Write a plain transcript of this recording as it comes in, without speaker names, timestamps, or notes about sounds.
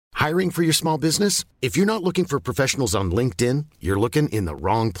Hiring for your small business? If you're not looking for professionals on LinkedIn, you're looking in the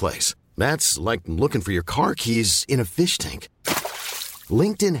wrong place. That's like looking for your car keys in a fish tank.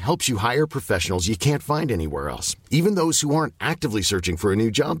 LinkedIn helps you hire professionals you can't find anywhere else, even those who aren't actively searching for a new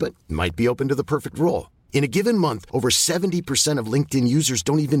job but might be open to the perfect role. In a given month, over 70% of LinkedIn users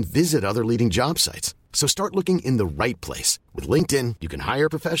don't even visit other leading job sites. So start looking in the right place. With LinkedIn, you can hire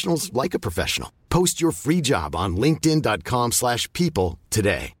professionals like a professional. Post your free job on linkedin.com/people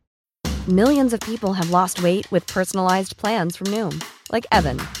today. Millions of people have lost weight with personalized plans from Noom. Like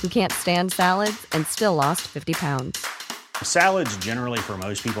Evan, who can't stand salads and still lost 50 pounds. Salads generally for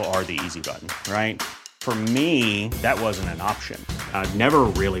most people are the easy button, right? For me, that wasn't an option. I never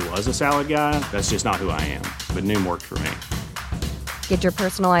really was a salad guy. That's just not who I am. But Noom worked for me. Get your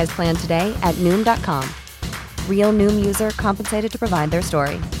personalized plan today at Noom.com. Real Noom user compensated to provide their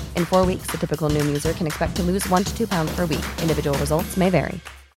story. In 4 weeks, the typical Noom user can expect to lose 1 to 2 pounds per week. Individual results may vary.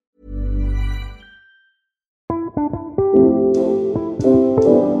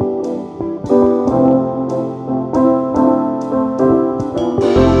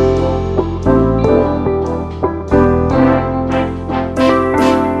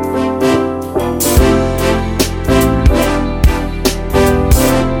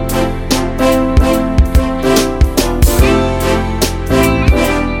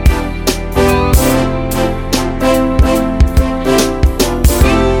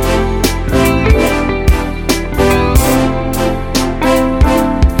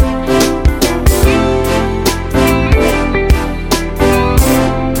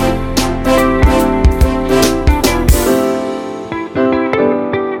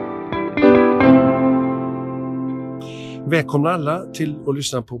 Välkomna alla till att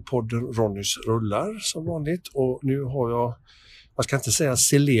lyssna på podden Ronnys rullar som vanligt, och nu har jag ska inte säga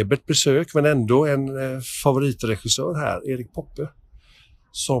celebert besök, men ändå en favoritregissör här, Erik Poppe,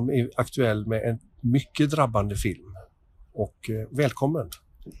 som är aktuell med en mycket drabbande film. Och välkommen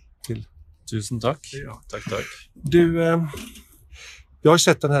till. Tusen tack. Ja. Tack. Du, jag har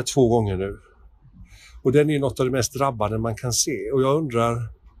sett den här 2 gånger nu, och den är något av det mest drabbande man kan se, och jag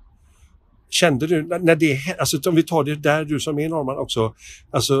undrar, kände du när det, alltså om vi tar det där, du som är norrman också,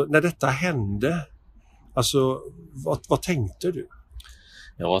 alltså när detta hände, alltså vad tänkte du?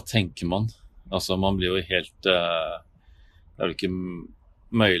 Ja, vad tänker man? Alltså man blir ju helt, det är ju inte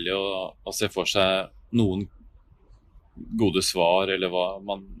möjligt att se för sig någon goda svar, eller vad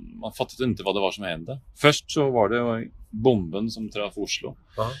man fattade inte vad det var som hände. Först så var det bomben som träffade Oslo.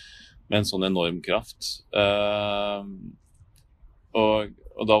 Ja. Med en sån enorm kraft.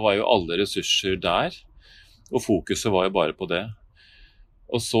 Och då var ju alla resurser där, och fokuset var ju bara på det.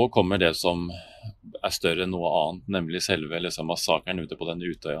 Och så kommer det som är större än något annat, nämligen själva massakern ute på den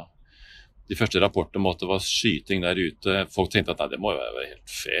Utøya. De första rapporterna måtte vara skyting där ute. Folk tänkte att nej, det må ju vara helt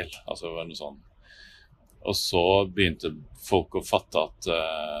fel. Alltså det var något sånt. Och så började folk att fatta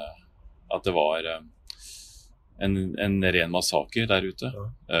att det var en ren massaker där ute.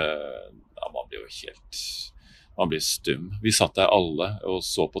 Ja, man blev ju helt... Man blir stum. Vi satt där alla och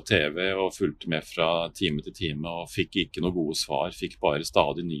så på TV och följde med från timme till timme och fick inte några goda svar. Fick bara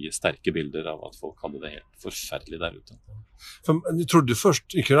stadigt nya starka bilder av att folk hade det helt förfärligt där ute. För ni trodde först,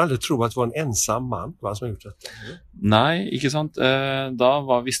 ni kunde aldrig tro att det var en ensam man som gjort detta? Nej, inte sant.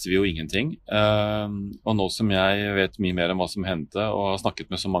 Då visste vi ju ingenting. Och nu som jag vet mycket mer om vad som hände och har snackat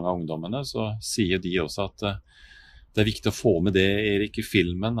med så många ungdomarna, så säger de också att det är viktigt att få med det, Erik, i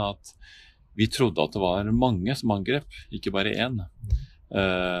filmen, att vi trodde att det var många som angrep, inte bara en.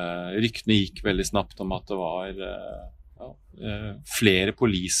 Ryktene gick väldigt snabbt om att det var flera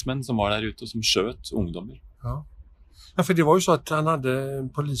polismän som var där ute och som sköt ungdomar. Ja, för det var ju så att han hade en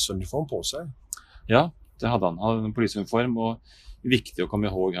polisuniform på sig. Ja, det hade han. Han hade en polisuniform, och viktigt att komma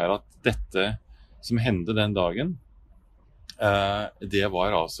ihåg här att detta som hände den dagen, det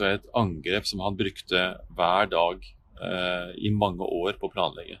var alltså ett angrepp som han brukte hver dag i många år på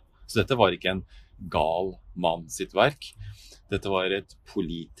planlägge. Så detta var inte en gal man sitt verk. Detta var ett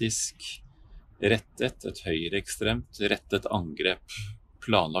politiskt rättet, ett högerextremt rättet angrepp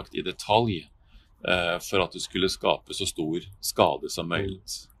planlagt i detalj för att det skulle skapa så stor skada som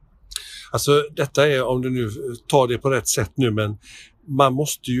möjligt. Alltså detta är, om du nu tar det på rätt sätt nu, men man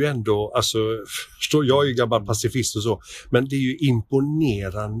måste ju ändå, alltså förstår, jag är ju gammal pacifist och så, men det är ju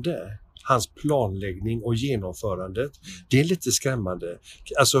imponerande, hans planläggning och genomförandet. Det är lite skrämmande.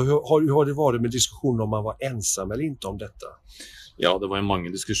 Alltså hur har det varit med diskussioner om man var ensam eller inte om detta? Ja, det var ju många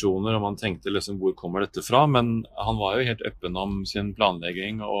diskussioner och man tänkte liksom, hvor kommer detta ifrån, men han var ju helt öppen om sin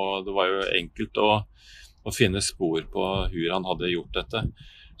planläggning, och det var ju enkelt att finna spår på hur han hade gjort detta.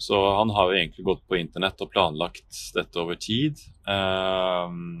 Så han har ju egentligen gått på internet och planlagt detta över tid,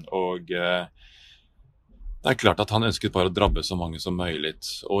 og det klart at han ønsket bare å drabbe så mange som mulig.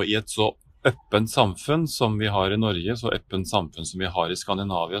 Og i et så øppent samfunn som vi har i Norge, så øppent samfunn som vi har i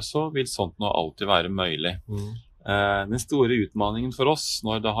Skandinavia, så vil sånt nå alltid være mulig. Den store utmaningen for oss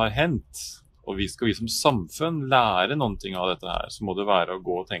når det har hendt, og vi som samfunn lære noen ting av dette her, så må det være å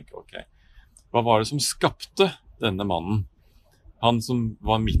gå og tenke, ok, hva var det som skapte denne mannen? Han som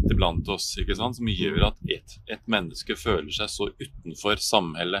var midt iblant oss, ikke sant? Som gjør at et menneske føler seg så utenfor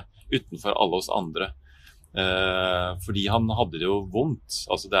samfunnet, utenfor alle oss andre. Fordi han hadde det jo vondt.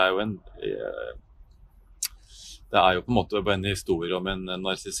 Altså det er jo på en måte en historie om en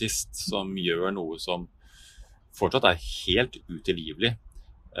narsissist som gjør noe som fortsatt er helt utilgivelig.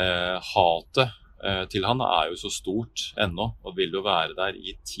 Hatet til han er jo så stort ennå, og vil jo være der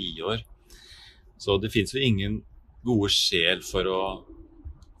i 10 år. Så det finnes jo ingen gode sjel for å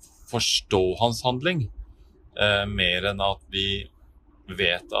forstå hans handling, mer enn at vi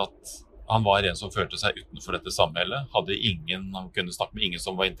vet at han var en som følte seg utenfor dette samfunnet, han kunne snakke med ingen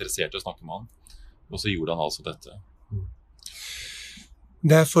som var interessert i å snakke med han, og så gjorde han altså dette.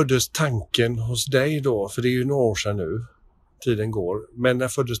 När föddes tanken hos dig då, för det är ju några år sedan nu, tiden går, men när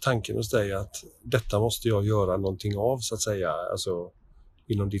föddes tanken hos dig att detta måste jag göra någonting av, så att säga, alltså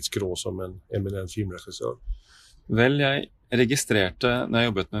inom ditt skrå som en eminent filmregissør? Vel, jeg registrerte når jeg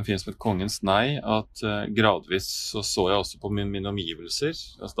jobbet med en film som het Kongens Nei, at gradvis så jeg også på mine omgivelser,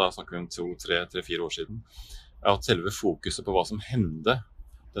 altså da snakker vi om 2-3-4 år siden, at selve fokuset på hva som hendte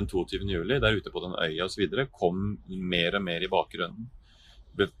den 22. juli, der ute på den øya og så videre, kom mer og mer i bakgrunnen.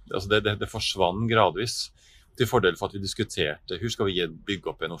 Altså det forsvann gradvis, til fordel for at vi diskuterte, hvor skal vi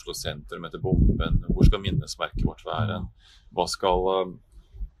bygge opp en Oslo sentrum etter bomben, hvor skal minnesmerket vårt være, hva skal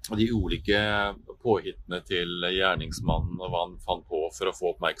de ulike påhittene til gjerningsmannen og hva han fant på for å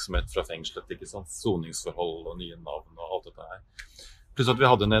få oppmerksomhet fra fengslet, ikke sant? Soningsforhold og nye navn og alt dette her. Pluss at vi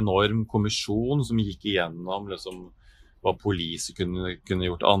hadde en enorm kommisjon som gikk igjennom liksom, hva politi kunne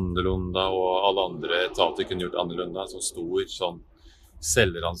gjort annerledes, og alle andre etater kunne gjort annerledes, så stor sånn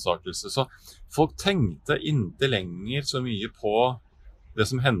selvransakelse. Så folk tenkte ikke lenger så mye på det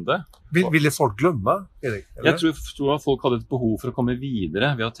som hendte. Ville folk glemme, Erik? Eller? Jeg tror at folk hadde et behov for å komme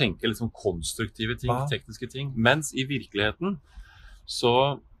videre ved å tenke liksom konstruktive ting, tekniske ting. Mens i virkeligheten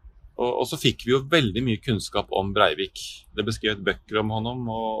og så fikk vi jo veldig mye kunnskap om Breivik. Det ble skrevet bøker om honom,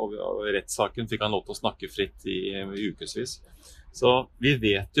 og rettssaken fikk han lov til å snakke fritt i ukesvis. Så vi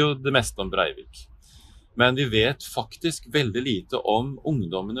vet jo det meste om Breivik. Men vi vet faktisk veldig lite om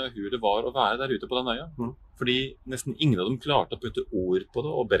ungdommene og hvor det var å være der ute på den øya. Fordi nesten ingen av dem klarte å putte ord på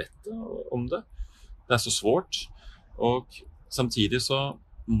det og berette om det. Det er så svårt. Og samtidig så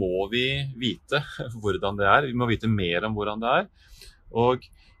må vi vite hvordan det er. Vi må vite mer om hvordan det er. Og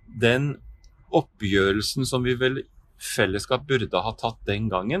den oppgjørelsen som vi vel fellesskap burde ha tatt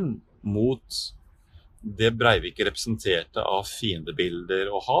den gangen mot det Breivik representerte av fiendebilder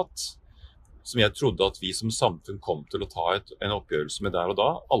og hat, som jeg trodde at vi som samfunn kom til å ta en oppgjørelse med der og da,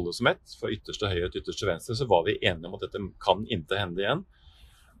 alle som ett, fra ytterste høyre til ytterste venstre, så var vi enige om at dette kan ikke hende igjen.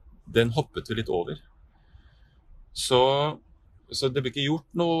 Den hoppet vi litt over. Så det ble ikke gjort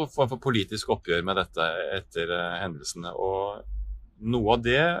noe for politisk oppgjør med dette etter hendelsene, og noe av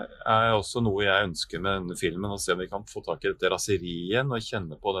det er også noe jeg ønsker med denne filmen, å se om vi kan få tak i dette raseriet og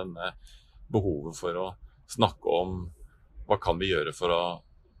kjenne på denne behovet for å snakke om hva kan vi gjøre for at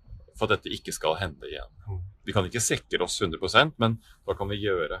dette ikke skal hende igjen. Vi kan ikke sikre oss 100%, men hva kan vi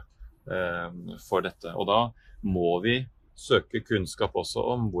gjøre for dette? Og da må vi søke kunnskap også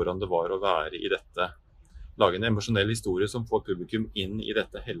om hvordan det var å være i dette. Lage en emosjonell historie som får publikum inn i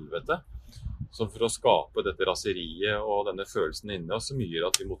dette helvete, som for å skape dette raseriet og denne følelsen inne oss, som gjør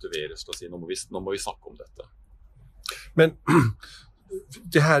at vi motiveres til å si, nå må vi snakke om dette. Men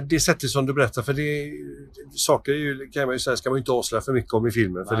det sättet som du berättar, för det saker är ju, kan man ju säga, ska man inte avslöja för mycket om i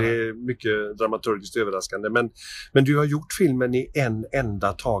filmen, för det är mycket dramaturgiskt överraskande, men du har gjort filmen i en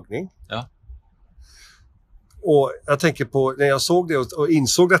enda tagning. Ja. Och jag tänker på, när jag såg det och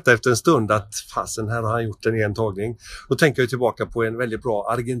insåg detta efter en stund, att fasen, här har han gjort den i en tagning, då tänker jag tillbaka på en väldigt bra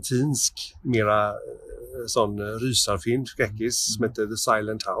argentinsk, mera sån rysarfilm, skräckis, som heter The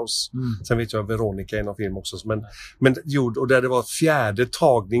Silent House. Sen vet jag Veronica i någon film också, men gjord, och där det var 4:e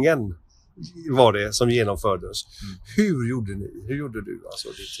tagningen var det som genomfördes. Hur gjorde du alltså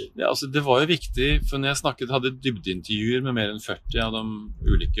ditt tid? Ja, altså, det var jo viktig, for når jeg hadde dybdeintervjuer med mer enn 40 av de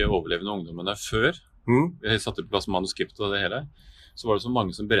ulike overlevende ungdommene før, jeg satte på plass manuskriptet og det hele, så var det så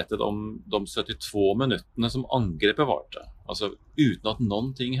mange som berettet om de 72 minuttene som angrepet varte, altså uten at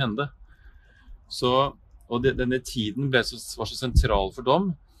noen ting hendte. Og denne tiden var så sentral for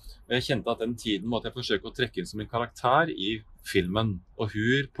dem. Jeg kjente at den tiden måtte jeg forsøke å trekke inn som en karakter i filmen, og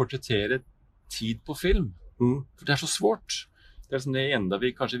hur portretterer tid på film. For det så svårt. Det liksom det enda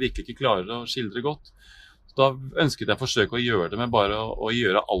vi kanskje virkelig ikke klarer å skildre godt. Så da ønsket jeg å forsøke å gjøre det med bare å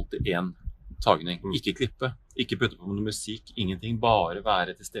gjøre alt i en tagning. Ikke klippe, ikke putte på noe musikk, ingenting, bare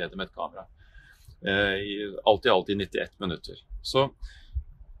være til stede med et kamera. Alt i 91 minutter. Så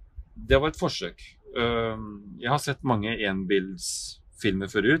det var et forsøk. Jeg har sett mange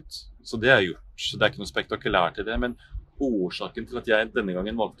enbildsfilmer forut, så det har jeg gjort. Så det ikke noe spektakulært i det, men årsaken til at jeg denne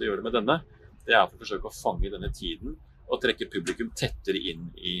gangen valgte å gjøre det med denne, det for å forsøke å fange denne tiden og trekke publikum tettere inn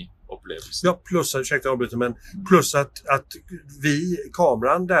i opplevelsen. Ja, plus att vi,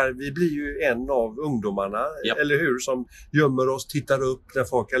 kameran där, vi blir ju en av ungdomarna, eller hur, som gömmer oss, tittar upp när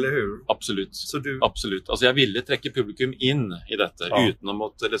folk, eller hur? Absolutt. Absolutt. Altså, jeg ville trekke publikum inn i dette, uten å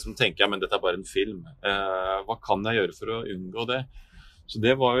måtte liksom tenke, men dette bare en film. Hva kan jeg gjøre for å unngå det? Så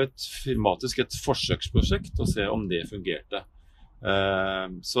det var jo et forsøksprosjekt å se om det fungerte.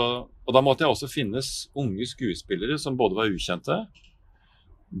 Og da måtte jeg også finnes unge skuespillere som både var ukjente,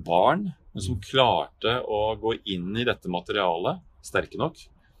 barn, men som klarte å gå inn i dette materialet, sterke nok,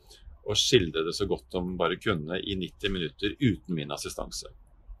 og skildre det så godt de bare kunne i 90 minutter uten min assistanse.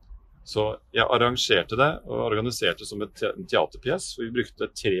 Så jeg arrangerte det og organiserte som en teaterpjes, og vi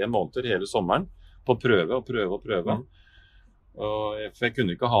brukte 3 måneder hele sommeren på å prøve. For jeg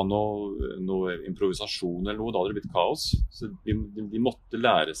kunne ikke ha noe improvisasjon eller noe, da hadde det blitt kaos. Så de måtte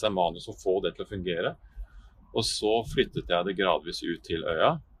lære seg manus og få det til å fungere. Og så flyttet jeg det gradvis ut til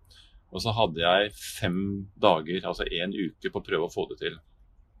øya. Og så hadde jeg 5 dager, altså 1 uke på å prøve å få det til.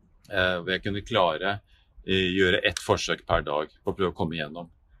 Hvor jeg kunne gjøre 1 forsøk per dag på å prøve å komme igjennom.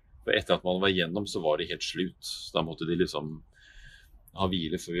 For etter at man var igjennom, så var det helt slutt. Så da måtte de liksom ha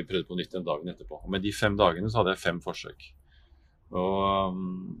hvile før vi prøvde på nytt den dagen etterpå. Og med de 5 dagene så hadde jeg 5 forsøk.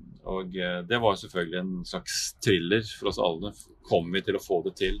 Og det var selvfølgelig en slags thriller for oss alle. Kom vi til å få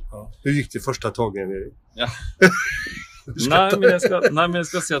det til? Ja. Hur gikk det første tagningen, Erik? Ja. Nei, men jeg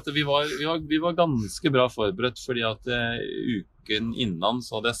skal si at vi var ganske bra forberedt, fordi at uken innan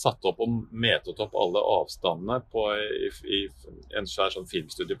så hadde jeg satt opp og metet opp alle avstandene i en svær sånn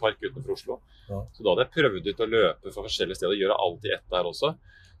filmstudiepark utenfor Oslo. Ja. Så da hadde jeg prøvd ut å løpe fra forskjellige steder og gjøre alt i ett der også.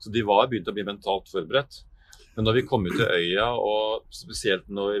 Så de var begynt å bli mentalt forberedt. Men da vi kom ut til øya, og spesielt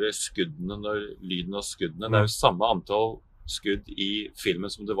når lyden av skuddene, det jo samme antall skudd i filmen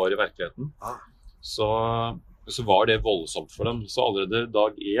som det var i virkeligheten, så var det voldsomt for dem. Så allerede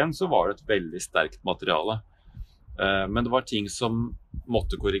dag 1 så var det et veldig sterkt materiale. Men det var ting som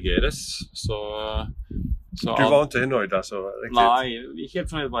måtte korrigeres, du var ikke nøyd, altså? Riktigt. Nei, helt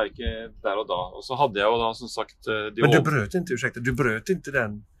fornøyd var jeg ikke der og da. Og så hadde jeg jo da, som sagt... Men du brøt ikke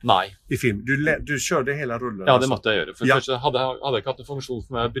den i film? Du kjørte hele rullen? Ja, det måtte jeg gjøre. For først hadde jeg ikke hatt en funksjon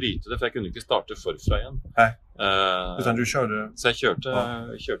for meg å bryte det, for jeg kunne ikke starte forfra igjen. Nei, utan du kjørte... Så jeg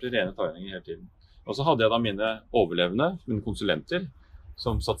kjørte rene tagninger hele tiden. Og så hadde jeg da mine overlevende, mine konsulenter,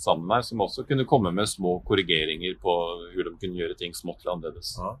 som satt sammen med meg, som også kunne komme med små korrigeringer på hvordan de kunne gjøre ting smått eller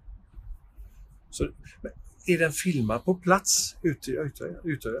annerledes. Ja. Så, den filmet på plats ute i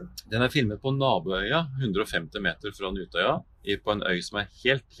Utøya? Den filmet på naboøya, 150 meter fra Utøya, på en øy som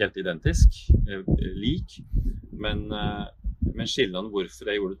helt identisk, lik. Men skillnaden hvorfor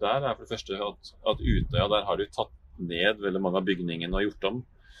jeg gjorde det der, for det første at Utøya, der har de tatt ned veldig mange av bygningene og gjort om.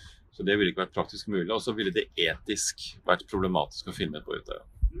 Så det ville ikke vært praktisk mulig, og så ville det etisk vært problematisk å filme på Utøya.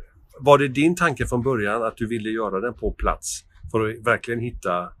 Var det din tanke fra början at du ville gjøre den på plats for å virkelig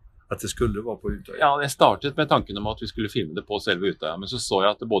hitta at det skulle være på Utøya? Ja, jeg startet med tanken om at vi skulle filme det på selve Utøya, men så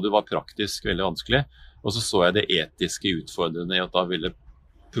jeg at det både var praktisk veldig vanskelig, og så jeg det etiske utfordrende i at da ville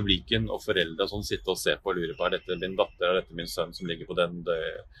publiken og foreldre sånn sitte og se på og lure på, dette min datter, dette min sønn som ligger på den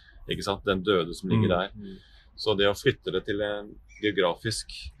døde som ligger der. Så det å flytte det til en geografisk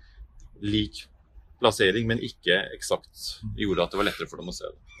lik plassering, men ikke eksakt, gjorde at det var lettere for dem å se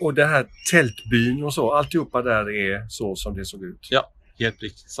det. Og det her teltbyen og så, alltihopa der så som det så ut? Ja, helt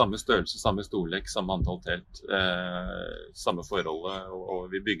likt. Samme størrelse, samme storlek, samme antall telt, samme forholdet, og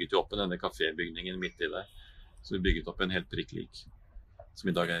vi bygget jo opp denne kafébygningen midt i der. Så vi bygget opp en helt prikk lik, som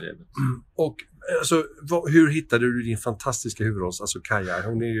i dag revet. Och alltså, hur hittade du din fantastiska huvudroll, alltså Kaja?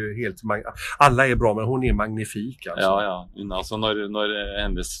 Hon ju helt alla bra, men hon magnifik alltså. Ja. Altså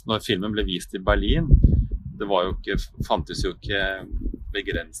når filmen ble vist i Berlin, det var jo ikke, fantes jo ikke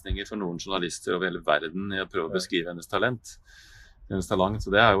begrensninger for noen journalister over hele verden i å prøve å beskrive hennes talent. Så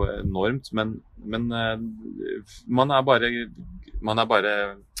det jo enormt, men man er bare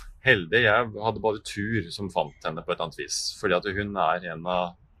heldig. Jeg hadde bare tur som fant henne på et annet vis, fordi at hun en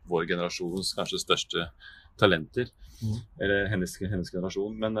av vår generasjons kanskje største talenter, eller hennes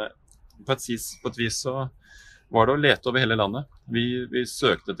generasjon, men på et vis var det å lete over hele landet. Vi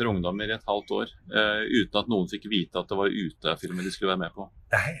søkte etter ungdommer i et halvt år, uten at noen fikk vite at det var Utøya-filmer de skulle være med på.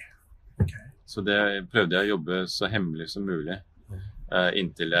 Nej. Okay. Så det prøvde jeg å jobbe så hemmelig som mulig,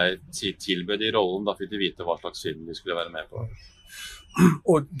 inntil jeg tilbød i rollen. Da fikk de vite hva slags film de skulle være med på.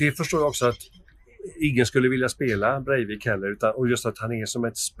 Och det förstår jag också att ingen skulle vilja spela Breivik heller, utan, och just att han är som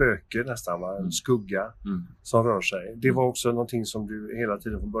ett spöke nästan, va? En skugga som rör sig. Det var också någonting som du hela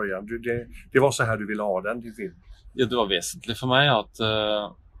tiden från början, det var så här du ville ha den, din film. Ja, det var vesentlig for meg at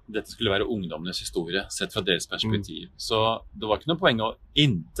dette skulle være ungdommenes historie, sett fra deres perspektiv. Så det var ikke noe poeng å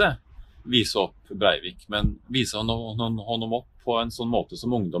ikke vise opp Breivik, men vise honom opp på en sånn måte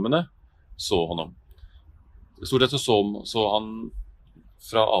som ungdommene så honom. Stort sett så han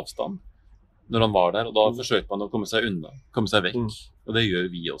fra avstand når han var der, og da forsøkte man å komme seg unna, komme seg vekk. Og det gjør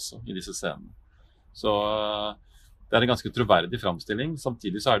vi også i disse scenene. Så det er en ganske troverdig framstilling.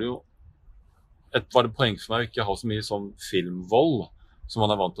 Samtidig så er det jo var det poeng for meg å ikke ha så mye sånn filmvold som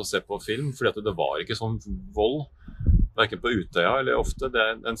man er vant til å se på film, fordi at det var ikke sånn vold, hverken på Utøya eller ofte. Det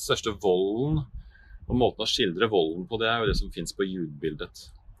er den største volden, og måten å skildre volden på, det er jo det som finnes på ljudbildet.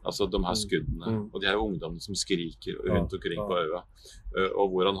 Altså de her skuddene, og de her ungdommene som skriker rundt omkring på øya,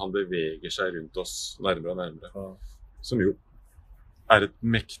 og hvordan han beveger seg rundt oss nærmere og nærmere, som jo er et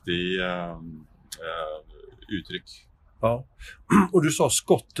mektig uttrykk. Ja, och du sa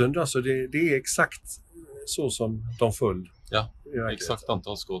skotten, alltså det är exakt så som de föll. Ja, exakt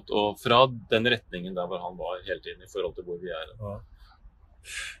antall skott, og fra den retningen der hvor han var hele tiden i forhold til hvor vi er. Ja.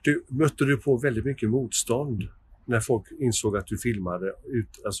 Mötte du på väldigt mycket motstånd när folk insåg att du filmade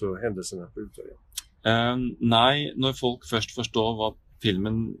alltså händelserna på Utøya? Nei, når folk først forstår hva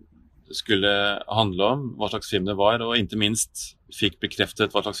filmen skulle handle om, hva slags film det var, og ikke minst fikk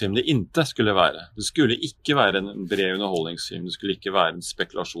bekreftet hva slags film det ikke skulle være. Det skulle ikke være en bred underholdningsfilm, det skulle ikke være en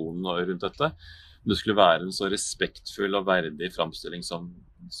spekulasjon rundt dette. Det skulle være en så respektfull og verdig framstilling som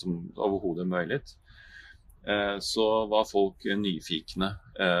overhodet mulig. Så var folk nyfikne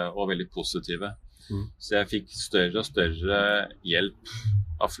og veldig positive. Så jeg fikk større og større hjelp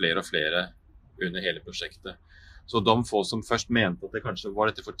av flere og flere under hele prosjektet. Så de få som først mente at det kanskje var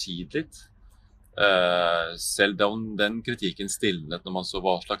dette for tidlig, selv den kritikken stilnet når man så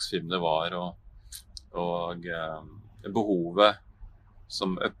hva slags film det var, og behovet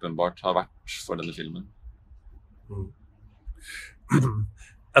som åpenbart har vært for denne filmen.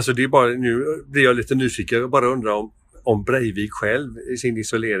 Alltså det är bara, nu blir jag lite nyfiken, jag bara undrar om Breivik själv i sin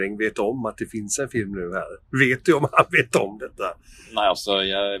isolering vet om att det finns en film nu här. Vet du om han vet om detta? Nei, altså,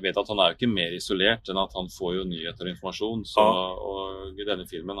 jeg vet at han er jo ikke mer isolert enn at han får jo nyheter og informasjon, så, og denne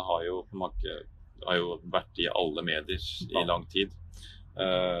filmen har jo vært i alle medier i lang tid.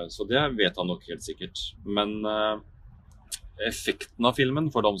 Så det vet han nok helt sikkert. Men effekten av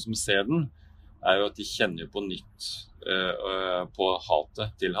filmen for de som ser den, er jo at de kjenner på nytt på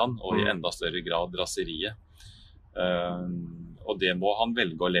hatet til han, og i enda større grad raseriet. Og det må han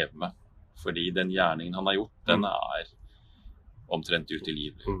velge å leve med, fordi den gjerningen han har gjort, den er omtrent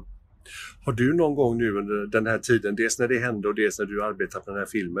utilgivelig. Har du någon gång nu under den här tiden, dels när det hände och dels när du arbetar på den här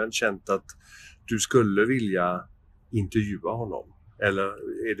filmen, känt att du skulle vilja intervjua honom? Eller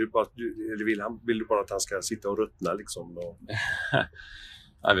är du bara, vill du bara att han ska sitta och ruttna liksom?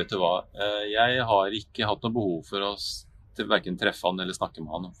 Nei, vet du hva? Jeg har ikke hatt noe behov for å hverken treffe han eller snakke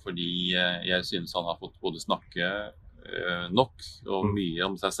med han, fordi jeg synes han har fått både snakke nok og mye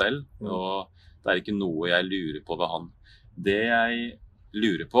om seg selv, og det er ikke noe jeg lurer på ved han. Det jeg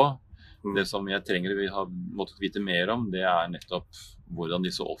lurer på, det som jeg trenger å ha måttet vite mer om, det er nettopp hvordan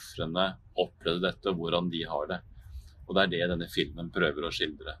disse offrene opplevde dette, og hvordan de har det. Og det er det denne filmen prøver å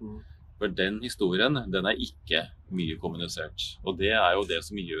skildre. For den historien, den er ikke mye kommunisert. Og det er jo det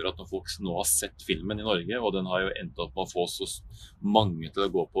som gjør at når folk nå har sett filmen i Norge, og den har jo endt opp med å få så mange til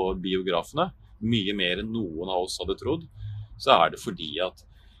å gå på biografene, mye mer enn noen av oss hadde trodd, så er det fordi at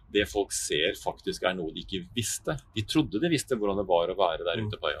det folk ser faktisk er noe de ikke visste. De trodde de visste hvordan det var å være der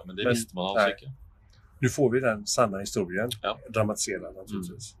ute på øya, men det visste man altså ikke. Nu får vi den sanna historien, dramatiserad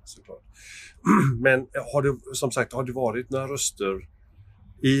naturligtvis, såklart. Men har det varit några röster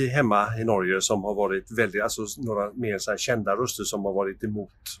hemma i Norge som har varit väldigt, alltså några mer så här kända röster som har varit emot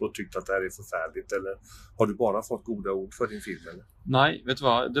och tyckt att det här är förfärligt, eller har du bara fått goda ord för din film? Eller? Nei, vet du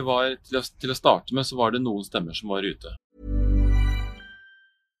hva, det var til å starte med så var det noen stemmer som var ute.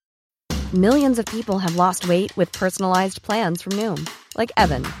 Millions of people have lost weight with personalized plans from Noom. Like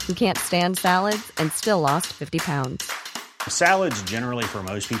Evan, who can't stand salads and still lost 50 pounds. Salads generally for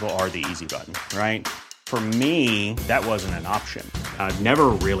most people are the easy button, right? For me, that wasn't an option. I never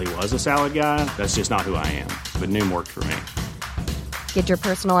really was a salad guy. That's just not who I am. But Noom worked for me. Get your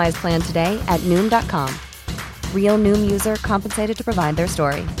personalized plan today at Noom.com. Real Noom user compensated to provide their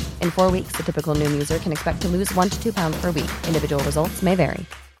story. In 4 weeks, the typical Noom user can expect to lose 1 to 2 pounds per week. Individual results may vary.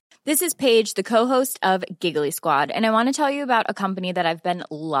 This is Paige, the co-host of Giggly Squad, and I want to tell you about a company that I've been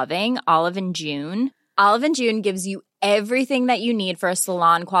loving, Olive & June. Olive & June gives you everything that you need for a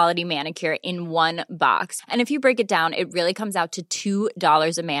salon-quality manicure in one box. And if you break it down, it really comes out to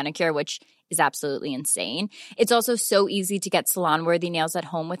 $2 a manicure, which is absolutely insane. It's also so easy to get salon-worthy nails at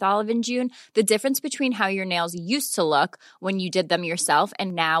home with Olive & June. The difference between how your nails used to look when you did them yourself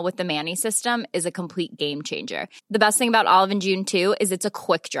and now with the Mani system is a complete game changer. The best thing about Olive & June, too, is it's a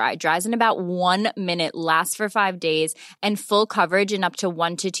quick dry. Dries in about 1 minute, lasts for 5 days, and full coverage in up to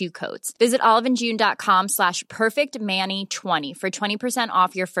 1 to 2 coats. Visit oliveandjune.com/perfectmani20 for 20%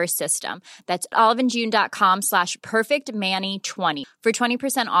 off your first system. That's oliveandjune.com/perfectmani20 for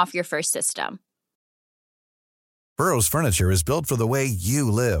 20% off your first system. Burrow's furniture is built for the way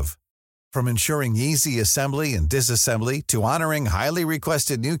you live. From ensuring easy assembly and disassembly to honoring highly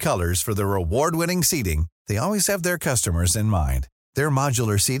requested new colors for their award-winning seating, they always have their customers in mind. Their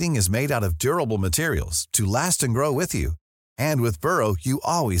modular seating is made out of durable materials to last and grow with you. And with Burrow, you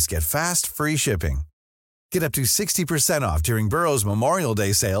always get fast, free shipping. Get up to 60% off during Burrow's Memorial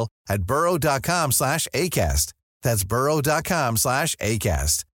Day sale at burrow.com/ACAST. That's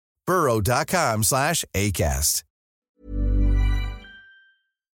burrow.com/ACAST. burrow.com/ACAST.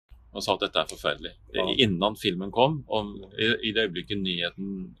 Og sa at dette forferdelig. Innan filmen kom, og i det øyeblikket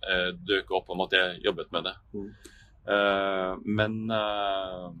nyheten døk opp om at jeg jobbet med det. Men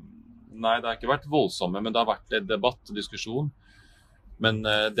nei, det har ikke vært voldsomme, men det har vært en debatt og diskusjon. Men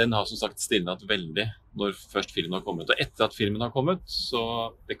den har som sagt stilnet veldig når først filmen har kommet. Og etter at filmen har kommet,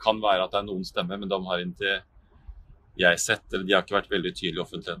 så det kan være at det noen stemmer, men de har ikke jeg sett, eller de har ikke vært veldig tydelige i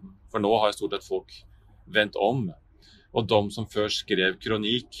offentligheten. For nå har stort sett folk vendt om. Og de som først skrev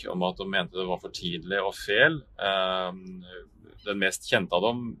kronikk om at de mente det var for tidlig og feil, den mest kjente av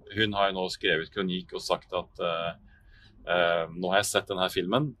dem, hun har nå skrevet kronikk og sagt at nå har jeg sett denne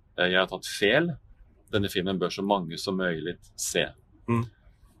filmen, jeg har tatt feil, denne filmen bør så mange som mulig se.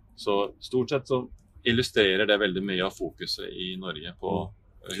 Så stort sett så illustrerer det veldig mye av fokuset i Norge på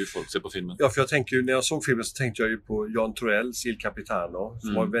hur folk ser på filmen. Ja, för jag tänker ju, när jag såg filmen så tänkte jag ju på Jan Troells Il Capitano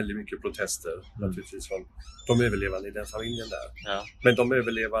som har väldigt mycket protester naturligtvis från de överlevande i den familjen där. Ja. Men de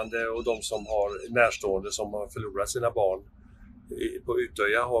överlevande och de som har närstående som har förlorat sina barn på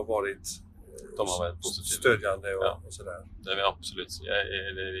Utöja har varit stödjande och sådär. Det är absolut. Det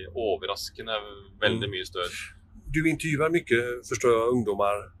är överraskande väldigt mycket stöd. Du intervjuar mycket, förstår jag,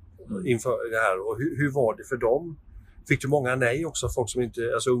 ungdomar inför det här. Och hur var det för dem? Fick du många nej också, folk som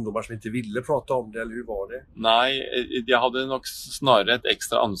inte, alltså ungdomar som inte ville prata om det, eller hur var det? Nej, jag hade nog snarare ett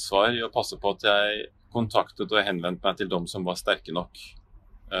extra ansvar i att passa på att jag kontaktet och henvendt mig till de som var starka nog.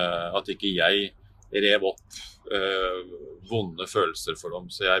 Att inte jag rev upp vonde følelser for dem.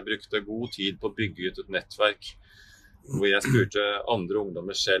 Så jeg brukte god tid på å bygge ut et nettverk hvor jeg spurte andre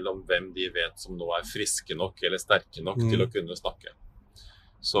ungdommer selv om hvem de vet som nå friske nok eller sterke nok til å kunne snakke.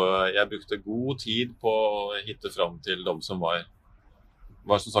 Så jeg brukte god tid på å hitte fram til de som var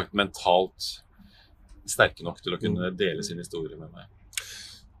som sagt mentalt sterke nok til å kunne dele sin historie med meg.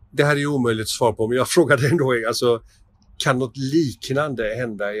 Det här är ju omöjligt att svara på, men jag frågar dig ändå, alltså, kan något liknande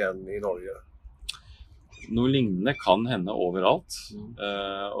hända igen i Norge? Noe lignende kan hende overalt,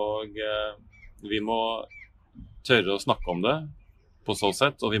 og vi må tørre å snakke om det på så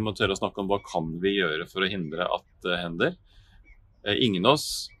sett, og vi må tørre å snakke om hva kan vi gjøre for å hindre at det hender. Ingen av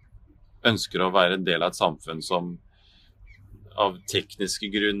oss ønsker å være en del av et samfunn som av tekniske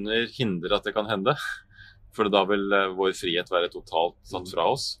grunner hindrer at det kan hende, for da vil vår frihet være totalt satt fra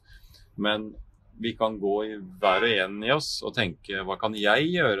oss. Men vi kan gå i hver og en i oss og tenke, hva kan jeg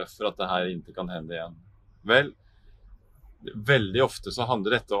gjøre for at det her ikke kan hende igjen? Vel, veldig ofte så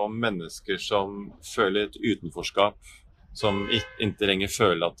handler dette om mennesker som føler et utenforskap, som ikke lenger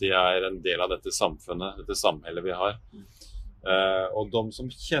føler at de en del av dette samfunnet, dette samhället vi har. Og de som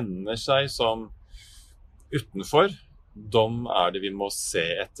kjenner seg som utenfor, de det vi må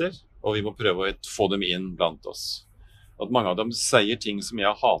se etter, og vi må prøve å få dem inn blant oss. At mange av dem sier ting som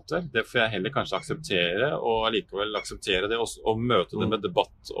jeg hater, det får jeg heller kanskje akseptere, og allikevel akseptere det, og møte det med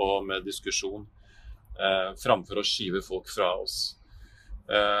debatt og med diskusjon, framfor å skyve folk fra oss.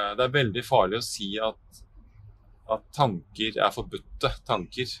 Det veldig farlig å si at tanker forbudte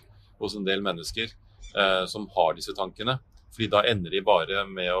tanker hos en del mennesker som har disse tankene. Fordi da ender de bare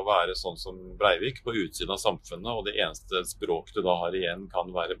med å være sånn som Breivik på utsiden av samfunnet, og det eneste språk du da har igjen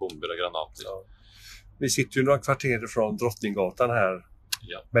kan være bomber og granater. Ja. Vi sitter ju några kvarter från Drottninggatan här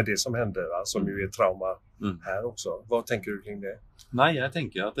med det som hände, va? Som ju trauma här också. Vad tänker du kring det? Nei, jeg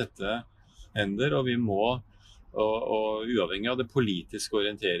tenker at dette hender, og vi må Og uavhengig av det politiske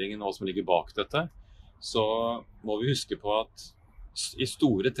orienteringen og hva som ligger bak dette, så må vi huske på at i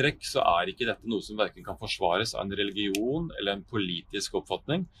store trekk så ikke dette noe som hverken kan forsvares av en religion eller en politisk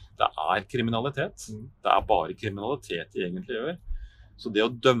oppfatning. Det kriminalitet. Det bare kriminalitet de egentlig gjør. Så det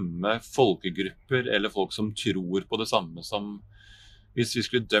å dømme folkegrupper eller folk som tror på det samme som hvis vi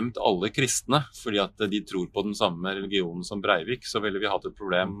skulle dømt alle kristne fordi at de tror på den samme religionen som Breivik, så ville vi hatt et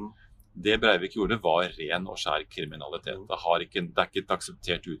problem. Det Breivik gjorde var ren og skjær kriminalitet. Det ikke et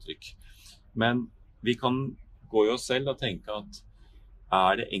akseptert uttrykk. Men vi kan gå i oss selv og tenke at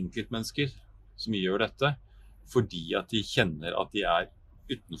det enkeltmennesker som gjør dette fordi at de kjenner at de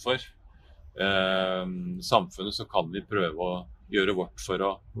utenfor samfunnet, så kan vi prøve å gjøre vårt for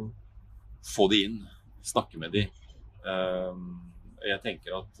å få de inn, snakke med de. Jeg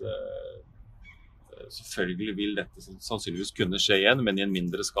tenker at selvfølgelig vil dette sannsynligvis kunne skje igjen, men i en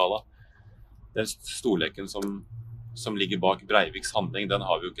mindre skala. Den storleken som ligger bak Breiviks handling, den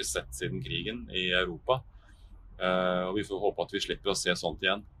har vi jo ikke sett siden krigen i Europa. Og vi får håpe at vi slipper å se sånt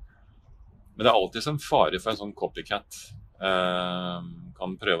igjen. Men det alltid en fare for en sånn copycat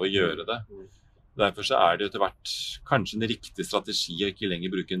kan prøve å gjøre det. Derfor så det etter hvert kanskje en riktig strategi å ikke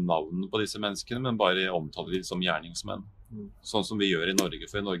lenger bruke navn på disse menneskene, men bare omtale dem som gjerningsmenn. Sånn som vi gjør i Norge,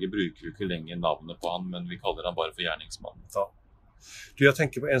 for i Norge bruker vi ikke lenger navnet på han, men vi kaller han bare for gjerningsmann. Ja. Jag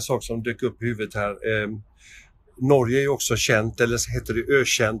tänker på en sak som dök upp i huvudet här. Norge ju också känt, eller heter det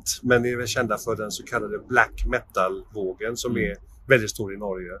ökänt, men är väl kända för den så kallade black metal-vågen som är väldigt stor i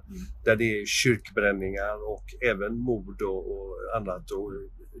Norge. Där det kyrkbränningar och även mord och annat och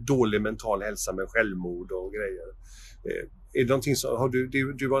dålig mental hälsa med självmord och grejer. Det någonting som har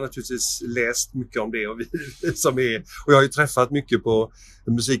du har naturligtvis läst mycket om det och vi som och jag har ju träffat mycket på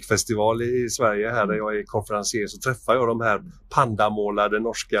musikfestival i Sverige här där jag konferencier, så träffar jag de här pandamålade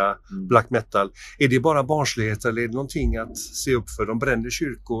norska black metal. Är det bara barnslighet eller är det någonting att se upp för? De bränner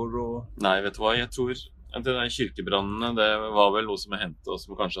kyrkor och Nej, vet du vad, jag tror at de kyrkebrannene, det var vel noe som hentet og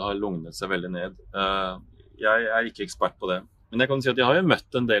som kanskje har lugnet seg veldig ned. Jeg ikke ekspert på det. Men jeg kan si at jeg har jo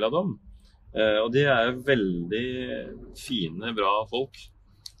møtt en del av dem. Og de veldig fine, bra folk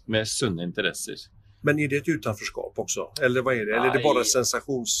med sunne interesser. Men är det ett utanförskap också? Eller vad är det? Eller är det bara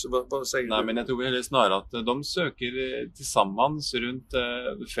sensations... Vad säger Nej, du? men jeg tror heller snarere at de søker tillsammans rundt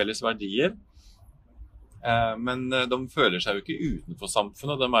felles verdier. Men de føler seg jo ikke utenfor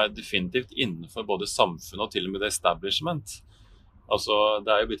samfunnet. De definitivt innenfor både samfunnet og til og med establishment. Altså,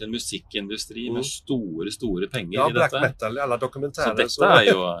 det jo blitt en musikkindustri med store penger i dette. Ja, black metal, alla dokumentärer. Så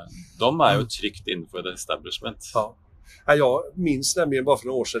dette de jo trygt innenfor det establishment. Ja. Jag minns nämligen bara för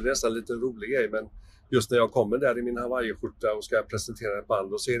några år sedan, det är en liten rolig grej, men just när jag kommer där i min Hawaii-skjorta och ska presentera ett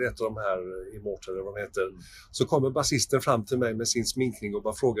band och ser ett av de här Immortal eller vad de heter, så kommer basisten fram till mig med sin sminkning och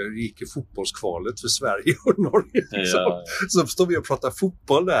bara frågar hur det gick i fotbollskvalet för Sverige och Norge. Ja. Så står vi och pratar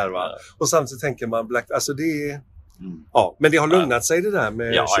fotboll där, va? Ja. Och samtidigt tänker man black, alltså det ja, men det har lugnat sig det där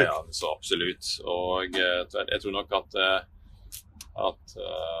med ja, så absolutt. Og jeg tror nok at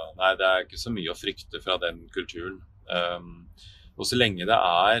nei, det ikke så mye å frykte fra den kulturen. Og så lenge det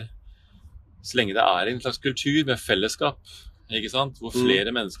en slags kultur med fellesskap, ikke sant? Hvor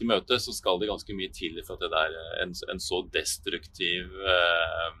flere mennesker møtes, så skal det ganske mye til for at det en så destruktiv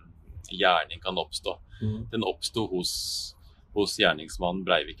gjerning kan oppstå. Den oppstod hos gjerningsmannen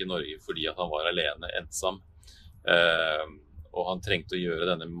Breivik i Norge fordi at han var alene, ensam. Og han trengte å gjøre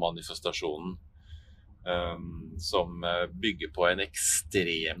denne manifestasjonen som bygger på en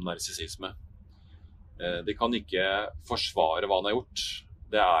ekstrem narsissisme. Det kan ikke forsvare hva han har gjort.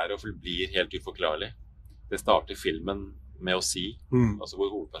 Det og forblir helt uforklarlig. Det starter filmen med å si, altså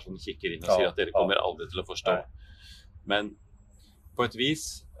hvor hovedpersonen kikker inn og sier at dere kommer aldri til å forstå. Men på et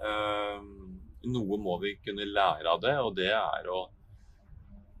vis, noe må vi kunne lære av det, og det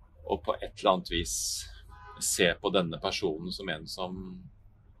å på et eller annet vis se på denne personen som en som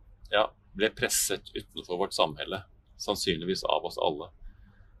ble presset utenfor vårt samhelle, sannsynligvis av oss alle.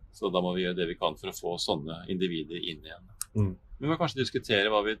 Så da må vi gjøre det vi kan for å få sånne individer inn igjen. Vi må kanskje diskutere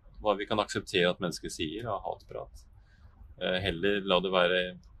hva vi kan akseptere at mennesker sier av hatprat. Heller la det være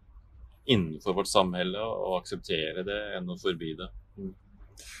innenfor vårt samhälle och acceptera det än att forby det.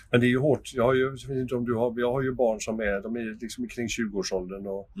 Men det är ju hårt. Jag har ju barn som de är liksom kring 20-årsåldern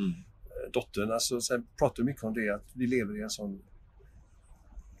och dottern, alltså, sen pratar mycket om det att vi lever i en sån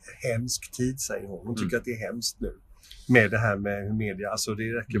hemsk tid, säger hon. Hon tycker att det är hemskt nu. Med det här med media, alltså det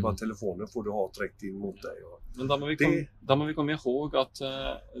räcker bara telefonen får du ha direkt in mot dig. Men da må vi komme ihåg at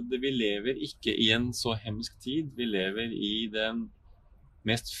vi lever ikke i en så hemsk tid. Vi lever i den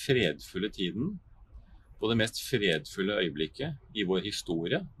mest fredfulle tiden, på det mest fredfulle øyeblikket i vår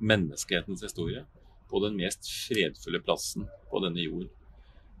historie, menneskehetens historie. på den mest fredfulle plassen på denne jord.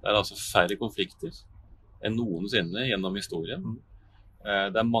 Det altså færre konflikter enn noensinne gjennom historien.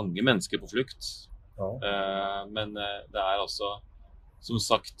 Det mange mennesker på flukt, men det altså, som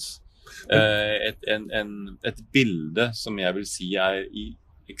sagt, et bilde som jeg vil si i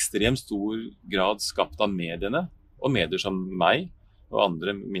ekstremt stor grad skapt av mediene, og medier som meg, og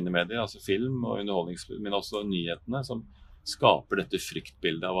andre mine medier, altså film og underholdningsfilm, men også nyhetene, som skaper dette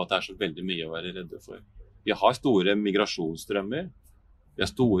fryktbildet av at det så veldig mye å være redde for. Vi har store migrasjonsstrømmer, vi har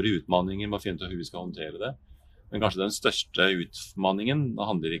store utfordringer med å finne ut hvordan vi skal håndtere det. Men kanskje den største utfordringen det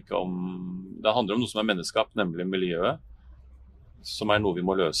handler om noe som menneskeskapt, nemlig miljøet, som noe vi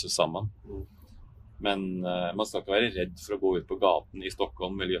må løse sammen. Men man skal ikke være redd for å gå ut på gaten i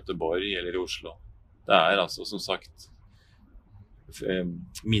Stockholm eller Göteborg eller i Oslo. Det altså som sagt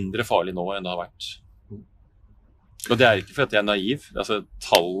mindre farlig nå enn det har vært. Og det ikke for at jeg naiv, altså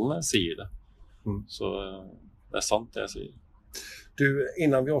tallene sier det. Så det sant det jeg sier. Du,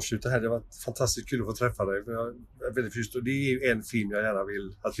 innan vi avslutar här, det var fantastiskt kul att få träffa dig. Jag väldigt förstått, och det ju en film jag gärna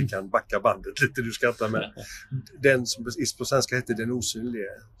vill att vi kan backa bandet lite, du skrattar med. Den som på svenska heter Den osynlige,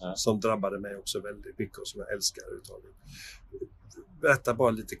 som drabbade mig också väldigt mycket och som jag älskar uttaget. Berätta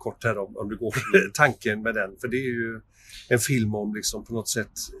bara lite kort här om du går tanken med den, för det är ju en film om liksom på något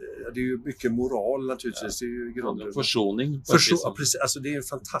sätt, det är ju mycket moral naturligtvis, det är ju grunden. Forsoning. Precis, alltså det är en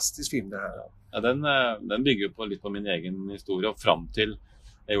fantastisk film det här. Ja, den bygger på litt på min egen historie, og frem til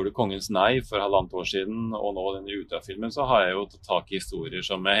jeg gjorde Kongens Nei for 1,5 år siden, og nå denne Utøya-filmen, så har jeg jo tatt tak i historier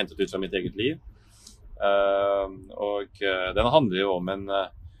som jeg hentet ut fra mitt eget liv. Og den handler jo om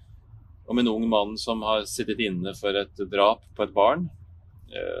en ung mann som har sittet inne for et drap på et barn,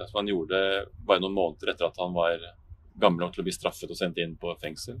 som han gjorde bare noen måneder etter at han var gammel nok til å bli straffet og sendt inn på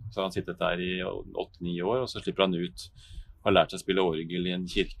fengsel. Så han sittet der i 8-9 år, og så slipper han ut, har lært seg å spille orgel i en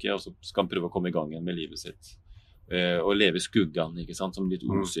kirke, og så skal han prøve å komme i gang igjen med livet sitt. Og leve i skuggan, ikke sant, som litt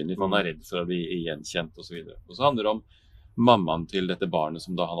usynlig, for han redd for å bli gjenkjent og så videre. Og så handler det om mammaen til dette barnet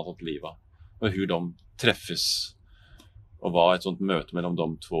som da han har fått livet av, og hvordan de treffes, og hva et sånt møte mellom de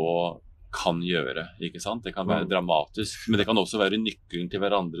to kan gjøre, ikke sant? Det kan være dramatisk, men det kan også være nykkelen til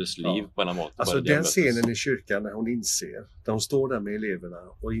hverandres liv på en eller annen måte. Alltså den scenen i kyrkan när hon inser, där hon står där med eleverna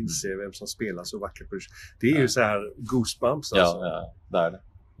och inser vem som spelar så vackert, det är ju så här goosebumps alltså. Ja, det är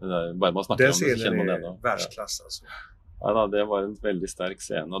det. Bare man snakker den om det, så kjenner man det. Den scenen är världsklass alltså. Ja, det var en veldig sterk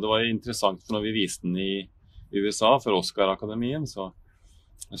scene, og det var interessant for når vi viste den i USA for Oscar-akademien,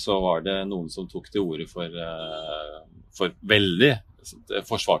 så var det noen som tok til orde for veldig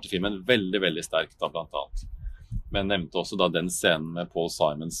forsvarte filmen veldig, veldig sterkt da, blant annet. Men nevnte også da den scenen med Paul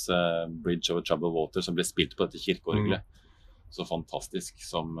Simons Bridge over Troubled Water som ble spilt på dette kirkeorgelet. Så fantastisk,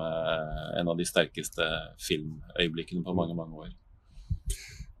 som en av de sterkeste filmøyeblikkene på mange, mange år.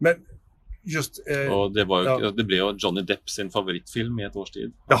 Men just... og det ble jo Johnny Depp sin favorittfilm i et års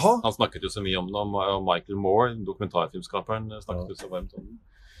tid. Han snakket jo så mye om den, og Michael Moore, dokumentarfilmskaperen, snakket jo så varmt om den.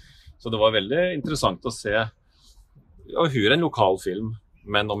 Så det var veldig interessant å se. Og Hur en lokal film,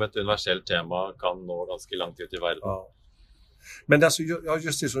 men om et universellt tema kan nå ganske langt ut i verden. Ja. Men alltså,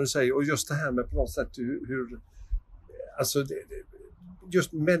 just det som du säger, och just det här med på något sätt hur alltså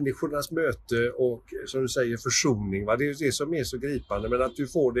just människornas möte och som du säger försoning, va? Det är det som är så gripande, men att du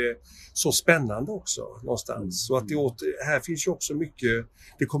får det så spännande också någonstans. Så att här finns ju också mycket,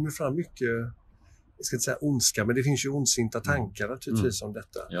 det kommer fram mycket, jag ska inte säga ondska, men det finns ju ondsinta tankar naturligtvis om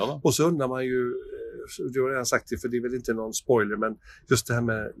detta. Ja. Och så undrar man ju, du har redan sagt det, för det är väl inte någon spoiler, men just det här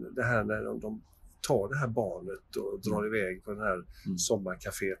med det här när de tar det här barnet och drar iväg på den här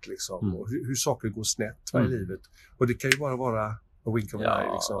sommarkaféet liksom, och hur saker går snett i livet. Och det kan ju bara vara a wink of an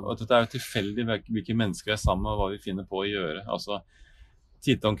eye liksom. Og dette jo tilfeldig hvilke mennesker sammen og hva vi finner på å gjøre. Altså,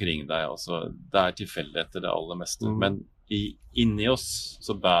 titte omkring deg, altså, det tilfeldigheter det aller meste. Men inni oss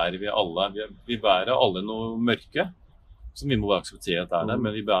så bærer vi alle, vi bærer alle noe mørke, som vi må akseptere at det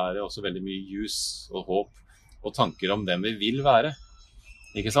men vi bærer også veldig mye ljus og håp og tanker om hvem vi vil være,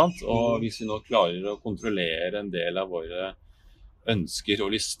 ikke sant? Og hvis vi nå klarer å kontrollere en del av våre ønsker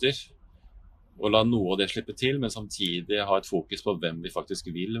og lyster, og la noe av det slippe til, men samtidig ha et fokus på hvem vi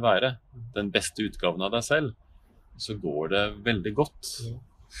faktisk vil være, den beste utgaven av deg selv, så går det veldig godt.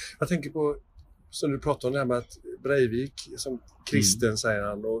 Jag tänker på, som du pratar om det här med att Breivik som kristen säger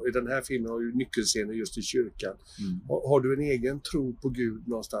han, och i den här filmen har ju nyckelscener just i kyrkan. Har du en egen tro på Gud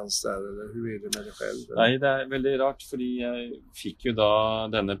någonstans där, eller hur är det med dig själv? Nei, det veldig rart, fordi jeg fikk jo da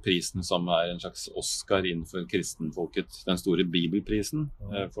denne prisen som en slags Oscar innenfor kristenfolket, den store bibelprisen,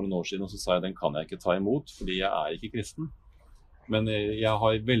 for noen år siden, og så sa jeg den kan jeg ikke ta imot, fordi jeg ikke kristen. Men jeg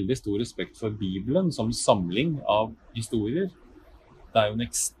har veldig stor respekt for Bibelen som samling av historier, det jo en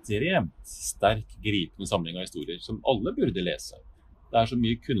ekstremt sterk, gripende samling av historier som alle burde lese. Det så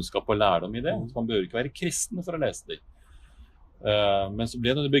mye kunnskap og lærdom i det, så man bør ikke være kristen for å lese det. Men så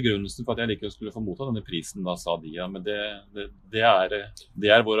ble det begrunnelsen for at jeg likevel skulle få motta denne prisen, da sa de, ja, men det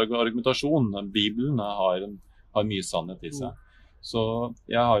vår argumentasjon. Bibelen har mye sannhet i seg. Så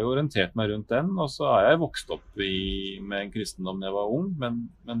jeg har jo orientert meg rundt den, og så jeg vokst opp med en kristendom da jeg var ung,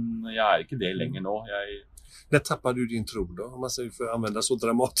 men jeg ikke det lenger nå. När tappade du din tro då, om man säger för att använda så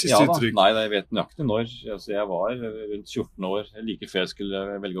dramatiskt uttryck? Nei, jeg vet nøyaktig når. Altså, jeg var rundt 14 år, like før jeg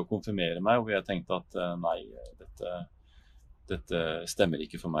skulle velge å konfirmere meg, og jeg tenkte at nei, dette stemmer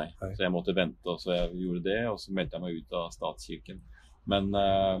ikke for meg. Så jeg måtte vente, og så jeg gjorde det, og så meldte jeg meg ut av statskirken.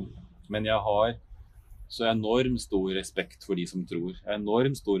 Men jeg har så enormt stor respekt for de som tror. Jeg har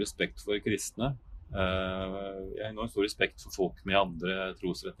enormt stor respekt for kristne. Jeg har enormt stor respekt for folk med andre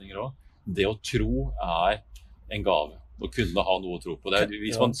trosretninger også. Det å tro en gave, å kunne ha noe å tro på.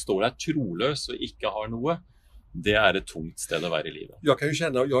 Hvis man står der troløs og ikke har noe, det ett tungt sted å være i livet. Jag kan ju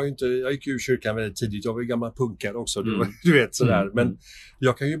känna, jag gick ju ur kyrkan väldigt tidigt, jag var ju gammal punkare också, du vet sådär. Men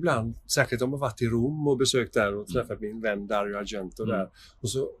jag kan ju ibland, särskilt om jag varit i Rom och besökt där och träffat min vän Dario Argento där. Och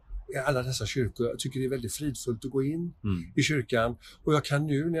så alla dessa kyrkor, jag tycker det är väldigt fridfullt att gå in i kyrkan. Och jag kan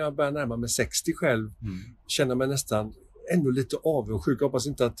nu när jag börjar närma mig 60 själv känna mig nästan ändå lite avundsjuk. Jag hoppas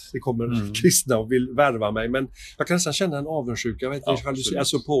inte att det kommer kristna och vill värva mig, men jag kan nästan känna en avundsjuka. Jag vet inte,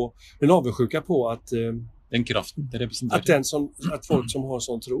 alltså på en avundsjuka på att den kraften det representerer. Att folk som har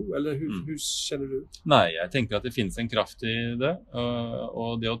sån tro, eller hur känner du? Nei, jeg tenker at det finnes en kraft i det,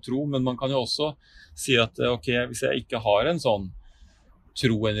 og det å tro, men man kan jo også si at ok, hvis jeg ikke har en sånn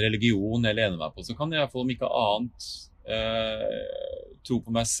tro, en religion eller ener meg på, så kan jeg få om ikke annet tro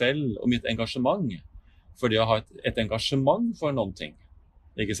på meg selv og mitt engasjement. Fordi jeg har et engasjement for noen ting,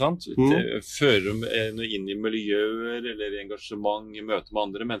 ikke sant? Fører inn i miljøer eller engasjement i møte med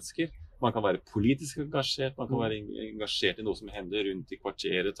andre mennesker. Man kan være politisk engasjert, man kan være engasjert i noe som hender rundt i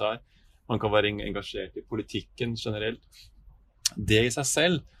kvarteret her. Man kan være engasjert i politikken generelt. Det i seg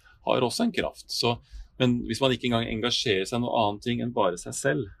selv har også en kraft. Men hvis man ikke engang engasjerer seg i noe annet ting enn bare seg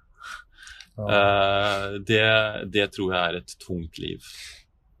selv, det tror jeg et tungt liv.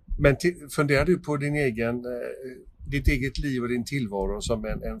 Men funderar du på ditt eget liv och din tillvaro som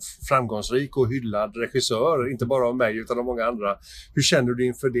en framgångsrik och hyllad regissör, inte bara av mig utan av många andra. Hur känner du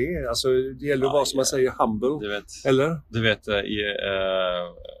inför det? Alltså, det gäller att vara som man säger humble, eller? Du vet,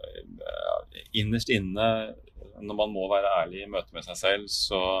 innerst inne, når man må være ærlig i møte med seg selv,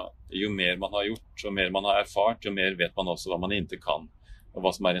 så jo mer man har gjort, jo mer man har erfart, jo mer vet man også hva man ikke kan, og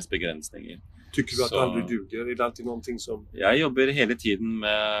hva som ens begrensninger. Tycker du att du aldrig duger? Är det alltid någonting som... Jeg jobber hele tiden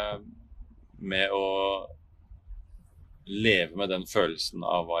med å leve med den følelsen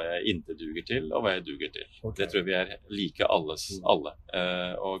av hva jeg ikke duger til, og hva jeg duger til. Okay. Det tror vi like alle.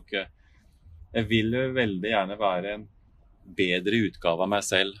 Og jeg vil jo veldig gjerne være en bedre utgave av meg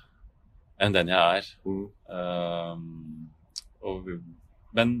selv enn den jeg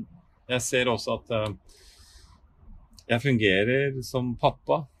men jeg ser også at jeg fungerer som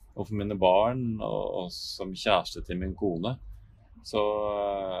pappa, og for mine barn, og som kjæreste til min kone. Så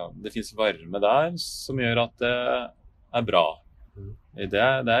det finnes varme der som gjør at det bra.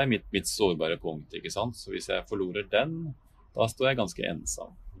 Det mitt sårbare punkt, ikke sant? Så hvis jeg forlorer den, da står jeg ganske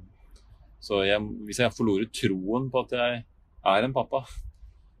ensom. Så hvis jeg forlorer troen på at jeg en pappa,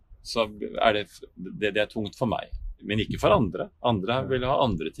 så det tungt for meg. Men ikke for andre. Andre vil ha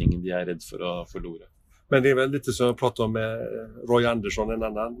andre ting de redd for å forlore. Men det väl lite som jag pratade om med Roy Andersson, en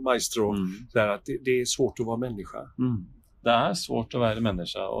annan maestro, där att det svårt att vara människa. Det svårt å være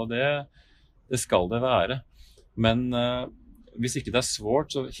menneske, og det skal det være. Men hvis ikke det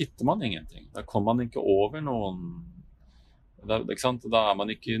svårt, så hittar man ingenting. Da kommer man ikke over noen... ikke sant? Da man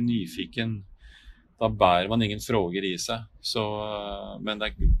ikke nyfiken. Da bærer man ingen frågor i seg. Men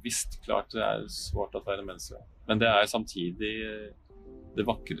det visst klart det svårt å være menneske. Men det samtidig det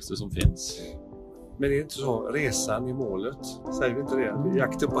vakreste som finns. Men det inte så, resan i målet, säger vi inte det?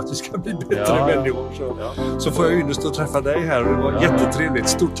 Jakten på att vi ska bli bättre människor. Så får jag ynnest att träffa dig här, det var jättetrevligt.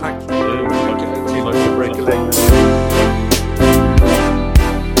 Stort tack. Till Break a Leg.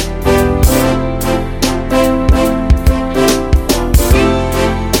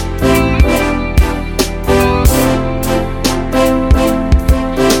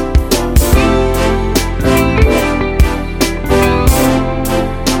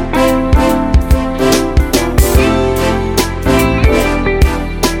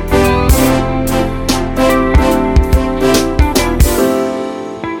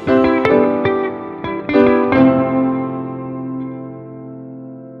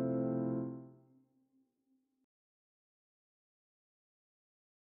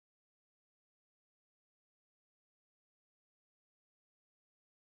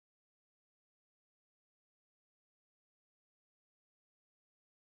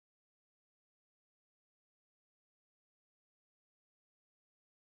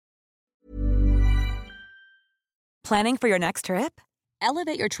 Planning for your next trip?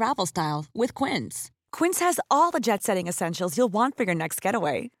 Elevate your travel style with Quince. Quince has all the jet-setting essentials you'll want for your next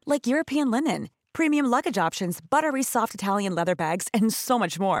getaway, like European linen, premium luggage options, buttery soft Italian leather bags, and so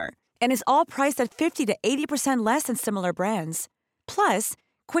much more. And is all priced at 50 to 80% less than similar brands. Plus,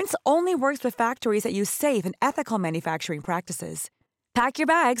 Quince only works with factories that use safe and ethical manufacturing practices. Pack your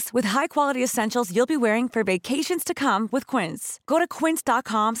bags with high-quality essentials you'll be wearing for vacations to come with Quince. Go to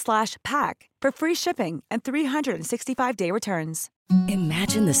quince.com/pack for free shipping and 365-day returns.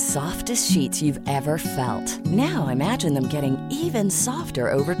 Imagine the softest sheets you've ever felt. Now imagine them getting even softer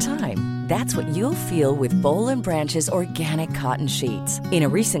over time. That's what you'll feel with Boll & Branch's organic cotton sheets. In a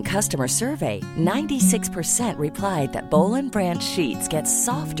recent customer survey, 96% replied that Boll & Branch sheets get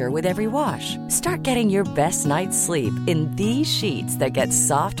softer with every wash. Start getting your best night's sleep in these sheets that get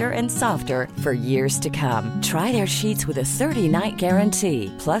softer and softer for years to come. Try their sheets with a 30-night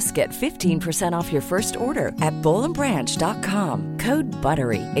guarantee. Plus, get 15% off your first order at bollandbranch.com. Code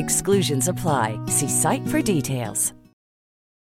BUTTERY. Exclusions apply. See site for details.